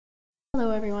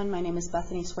Hello everyone, my name is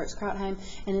Bethany Swartz-Krautheim,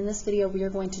 and in this video we are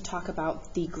going to talk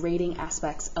about the grading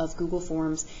aspects of Google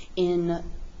Forms in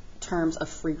terms of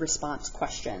free response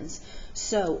questions.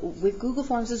 So with Google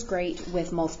Forms is great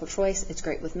with multiple choice, it's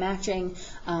great with matching,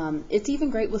 it's even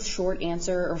great with short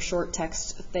answer or short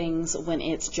text things when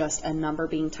it's just a number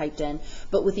being typed in,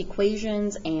 but with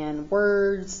equations and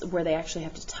words where they actually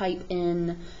have to type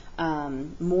in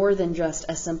more than just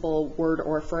a simple word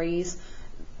or phrase,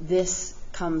 this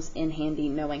comes in handy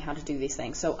knowing how to do these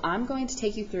things. So I'm going to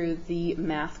take you through the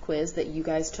math quiz that you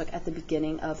guys took at the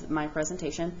beginning of my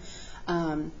presentation.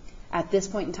 At this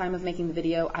point in time of making the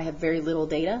video, I have very little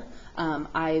data.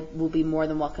 I will be more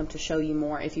than welcome to show you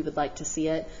more if you would like to see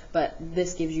it, but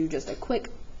this gives you just a quick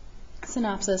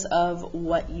synopsis of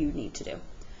what you need to do. All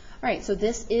right, so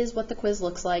this is what the quiz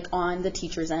looks like on the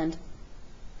teacher's end.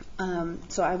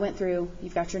 So I went through,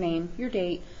 you've got your name, your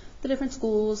date, the different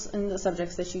schools and the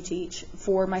subjects that you teach.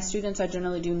 For my students, I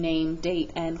generally do name, date,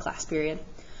 and class period.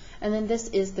 And then this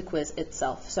is the quiz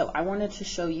itself. So I wanted to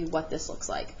show you what this looks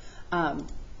like. I'm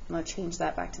going to change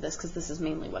that back to this because this is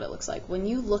mainly what it looks like. When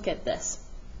you look at this,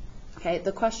 okay,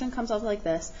 the question comes up like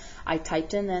this. I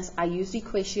typed in this. I used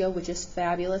Equatio, which is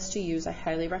fabulous to use. I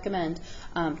highly recommend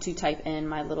to type in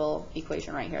my little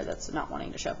equation right here that's not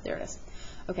wanting to show. There it is.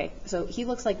 Okay, so he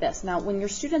looks like this. Now, when your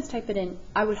students type it in,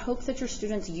 I would hope that your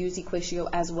students use Equatio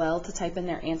as well to type in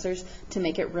their answers to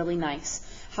make it really nice.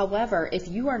 However, if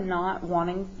you are not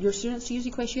wanting your students to use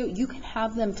Equatio, you can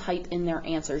have them type in their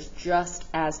answers just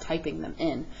as typing them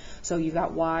in. So you've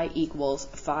got y equals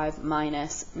 5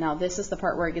 minus. Now, this is the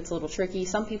part where it gets a little tricky.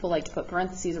 Some people like to put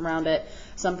parentheses around it.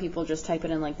 Some people just type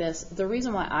it in like this. The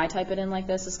reason why I type it in like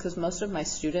this is because most of my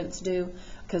students do,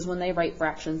 because when they write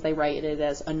fractions, they write it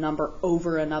as a number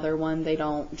over another one. They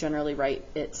don't generally write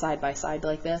it side by side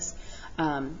like this.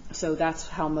 So that's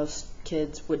how most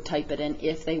kids would type it in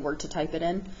if they were to type it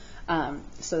in.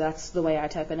 So that's the way I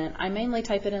type it in. I mainly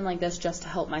type it in like this just to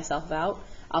help myself out.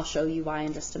 I'll show you why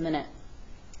in just a minute.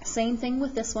 Same thing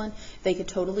with this one. They could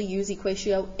totally use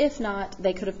Equatio. If not,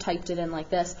 they could have typed it in like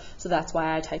this. So that's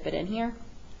why I type it in here.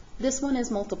 This one is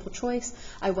multiple choice.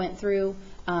 I went through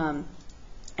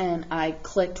and I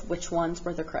clicked which ones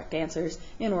were the correct answers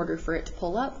in order for it to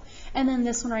pull up. And then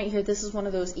this one right here, this is one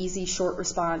of those easy short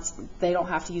response. They don't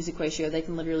have to use Equatio. They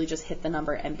can literally just hit the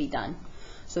number and be done.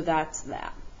 So that's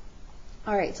that.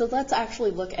 All right, so let's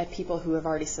actually look at people who have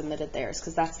already submitted theirs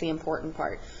because that's the important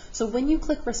part. So when you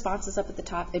click responses up at the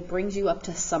top, it brings you up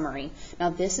to summary. Now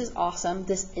this is awesome,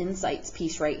 this insights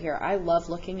piece right here. I love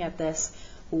looking at this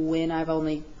when I've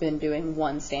only been doing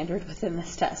one standard within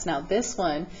this test. Now this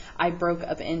one I broke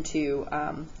up into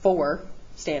 4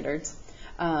 standards.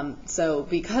 So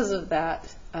because of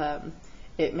that,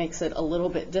 it makes it a little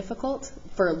bit difficult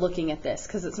for looking at this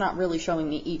because it's not really showing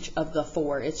me each of the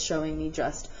 4. It's showing me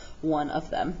just one of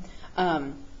them.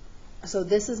 So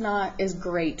this is not as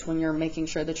great when you're making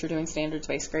sure that you're doing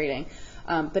standards-based grading,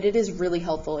 but it is really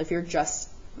helpful if you're just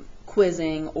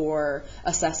quizzing or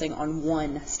assessing on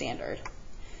one standard.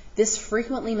 This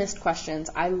frequently missed questions,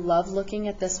 I love looking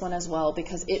at this one as well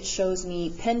because it shows me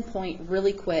pinpoint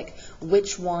really quick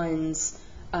which questions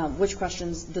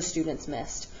the students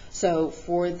missed. So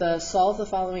for the solve the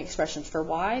following expressions for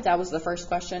y, that was the first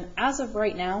question. As of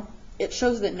right now, it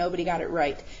shows that nobody got it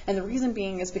right. And the reason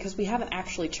being is because we haven't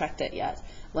actually checked it yet.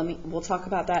 We'll talk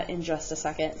about that in just a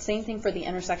second. Same thing for the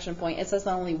intersection point. It says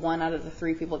that only 1 out of the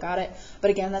 3 people got it.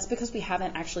 But again, that's because we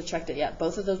haven't actually checked it yet.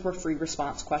 Both of those were free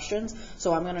response questions.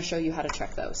 So I'm going to show you how to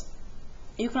check those.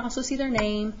 You can also see their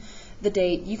name, the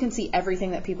date. You can see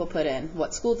everything that people put in.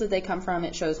 What school did they come from?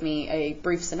 It shows me a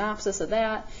brief synopsis of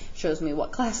that. It shows me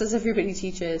what classes everybody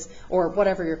teaches or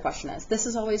whatever your question is. This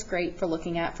is always great for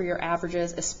looking at for your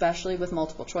averages, especially with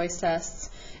multiple choice tests.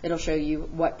 It'll show you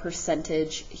what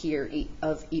percentage here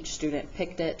of each student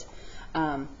picked it.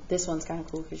 This one's kind of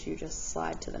cool because you just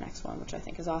slide to the next one, which I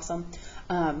think is awesome.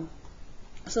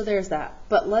 So there's that.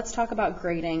 But let's talk about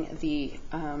grading the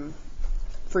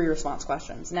free response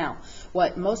questions. Now,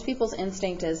 what most people's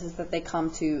instinct is that they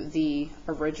come to the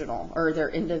original or their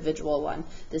individual one.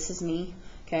 This is me,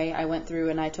 okay? I went through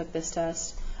and I took this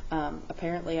test.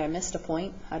 Apparently I missed a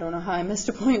point. I don't know how I missed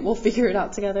a point. We'll figure it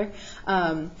out together.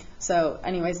 So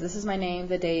anyways, this is my name,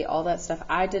 the date, all that stuff.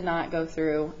 I did not go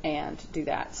through and do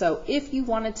that. So if you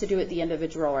wanted to do it the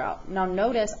individual route, now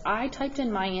notice I typed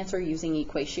in my answer using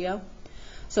Equatio.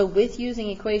 So with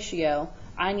using Equatio,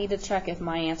 I need to check if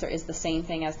my answer is the same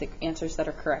thing as the answers that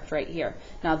are correct right here.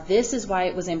 Now this is why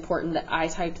it was important that I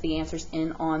typed the answers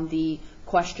in on the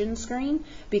question screen,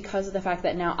 because of the fact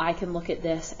that now I can look at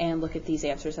this and look at these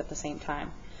answers at the same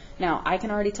time. Now, I can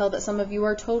already tell that some of you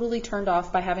are totally turned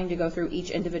off by having to go through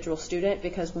each individual student,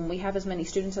 because when we have as many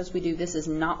students as we do, this is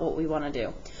not what we want to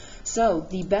do. So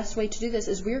the best way to do this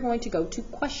is we're going to go to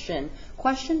question.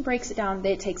 Question breaks it down.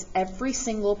 It takes every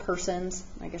single person's,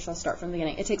 I guess I'll start from the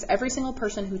beginning. It takes every single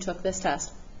person who took this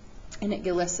test, and it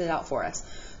lists it out for us.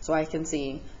 So I can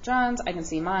see John's, I can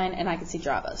see mine, and I can see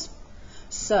Java's.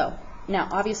 So now,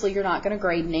 obviously, you're not going to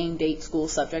grade name, date, school,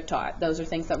 subject, taught. Those are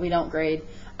things that we don't grade.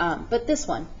 But this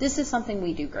is something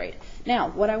we do grade. Now,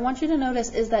 what I want you to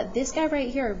notice is that this guy right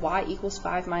here, y equals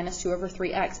 5 minus 2 over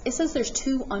 3x, it says there's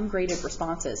 2 ungraded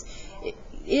responses.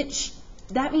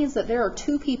 That means that there are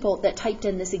 2 people that typed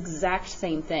in this exact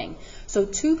same thing. So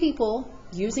 2 people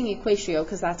using Equatio,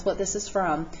 because that's what this is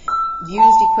from,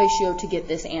 used Equatio to get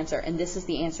this answer, and this is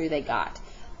the answer they got.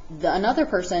 Another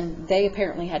person, they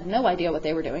apparently had no idea what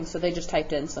they were doing, so they just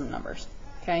typed in some numbers.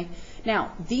 Okay.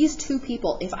 Now, these 2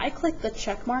 people, if I click the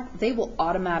check mark, they will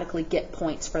automatically get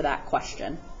points for that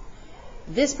question.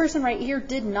 This person right here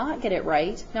did not get it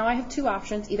right. Now, I have 2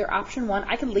 options. Either option 1,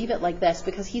 I can leave it like this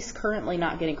because he's currently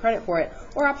not getting credit for it,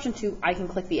 or option 2, I can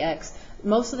click the X.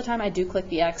 Most of the time I do click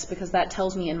the X because that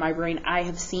tells me in my brain I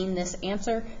have seen this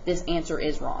answer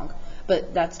is wrong.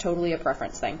 But that's totally a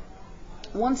preference thing.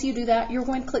 Once you do that, you're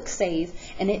going to click save,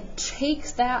 and it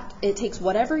takes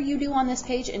whatever you do on this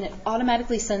page and it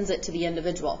automatically sends it to the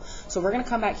individual. So we're going to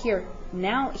come back here.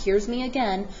 Now, here's me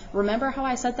again. Remember how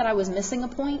I said that I was missing a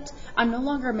point? I'm no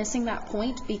longer missing that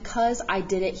point because I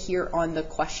did it here on the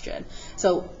question.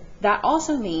 So that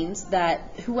also means that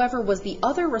whoever was the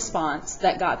other response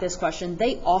that got this question,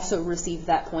 they also received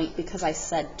that point because I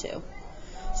said to.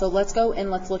 So let's go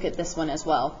and let's look at this one as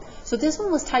well. So this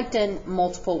one was typed in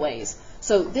multiple ways.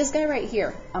 So this guy right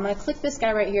here, I'm going to click this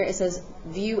guy right here. It says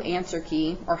view answer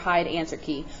key or hide answer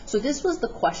key. So this was the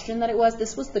question that it was.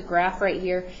 This was the graph right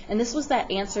here. And this was that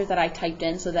answer that I typed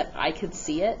in so that I could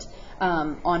see it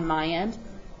on my end.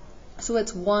 So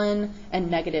it's 1 and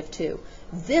 -2.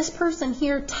 This person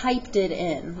here typed it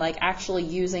in, like actually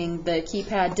using the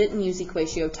keypad, didn't use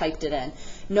Equatio, typed it in.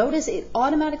 Notice it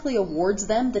automatically awards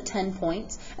them the 10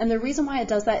 points, and the reason why it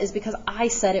does that is because I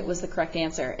said it was the correct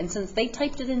answer, and since they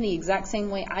typed it in the exact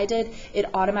same way I did, it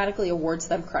automatically awards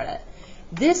them credit.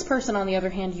 This person, on the other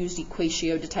hand, used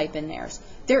Equatio to type in theirs.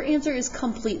 Their answer is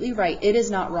completely right. It is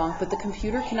not wrong, but the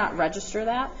computer cannot register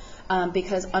that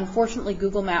because, unfortunately,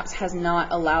 Google Maps has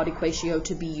not allowed Equatio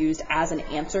to be used as an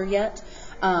answer yet,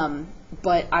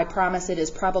 but I promise it is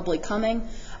probably coming.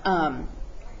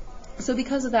 So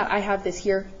because of that, I have this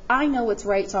here. I know it's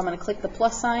right, so I'm going to click the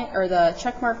plus sign or the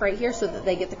check mark right here so that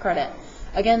they get the credit.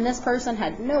 Again, this person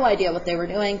had no idea what they were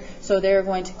doing, so they're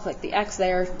going to click the X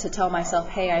there to tell myself,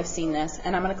 hey, I've seen this,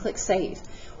 and I'm going to click save.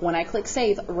 When I click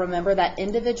save, remember that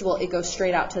individual, it goes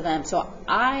straight out to them. So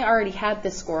I already had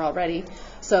this score already,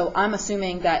 so I'm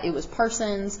assuming that it was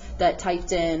Parsons that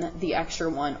typed in the extra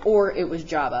one, or it was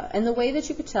Java. And the way that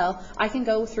you could tell, I can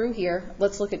go through here.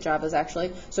 Let's look at Java's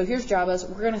actually. So here's Java's.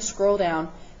 We're going to scroll down.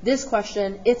 This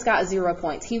question, it's got 0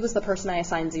 points. He was the person I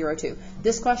assigned 0 to.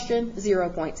 This question, 0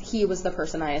 points. He was the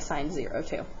person I assigned 0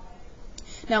 to.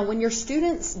 Now, when your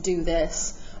students do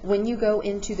this, when you go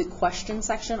into the question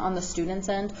section on the student's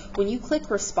end, when you click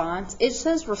response, it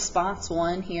says response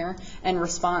 1 here and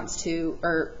response 2,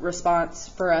 or response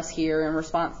for us here and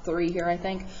response 3 here, I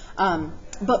think.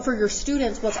 But for your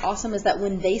students, what's awesome is that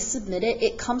when they submit it,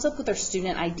 it comes up with their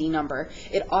student ID number.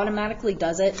 It automatically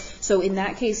does it. So in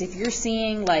that case, if you're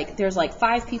seeing like there's like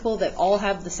 5 people that all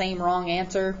have the same wrong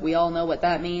answer, we all know what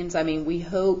that means. I mean, we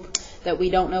hope that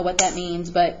we don't know what that means,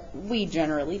 but we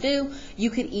generally do. You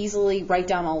could easily write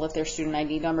down all of their student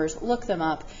ID numbers, look them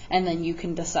up, and then you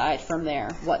can decide from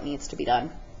there what needs to be done.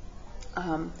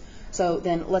 So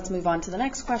then let's move on to the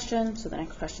next question. So the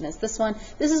next question is this one.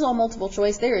 This is all multiple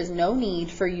choice. There is no need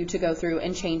for you to go through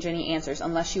and change any answers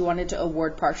unless you wanted to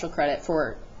award partial credit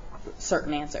for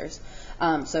certain answers.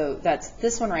 So that's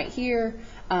this one right here.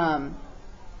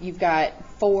 You've got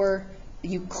 4.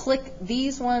 You click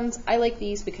these ones. I like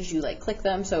these because you like click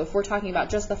them. So if we're talking about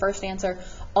just the first answer,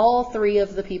 all 3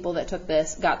 of the people that took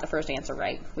this got the first answer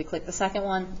right. We click the second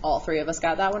one, all 3 of us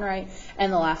got that one right,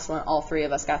 and the last one, all 3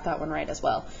 of us got that one right as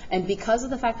well. And because of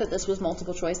the fact that this was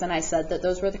multiple choice and I said that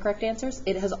those were the correct answers,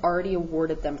 it has already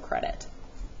awarded them credit.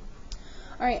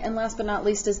 All right, and last but not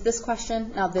least is this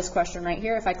question. Now this question right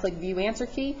here, if I click view answer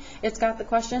key, it's got the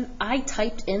question. I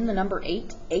typed in the number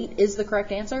 8. 8 is the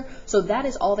correct answer, so that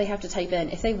is all they have to type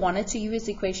in. If they wanted to use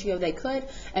Equatio, they could,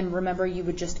 and remember, you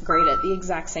would just grade it the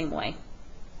exact same way.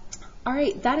 All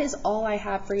right, that is all I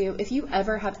have for you. If you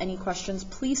ever have any questions,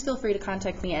 please feel free to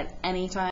contact me at any time.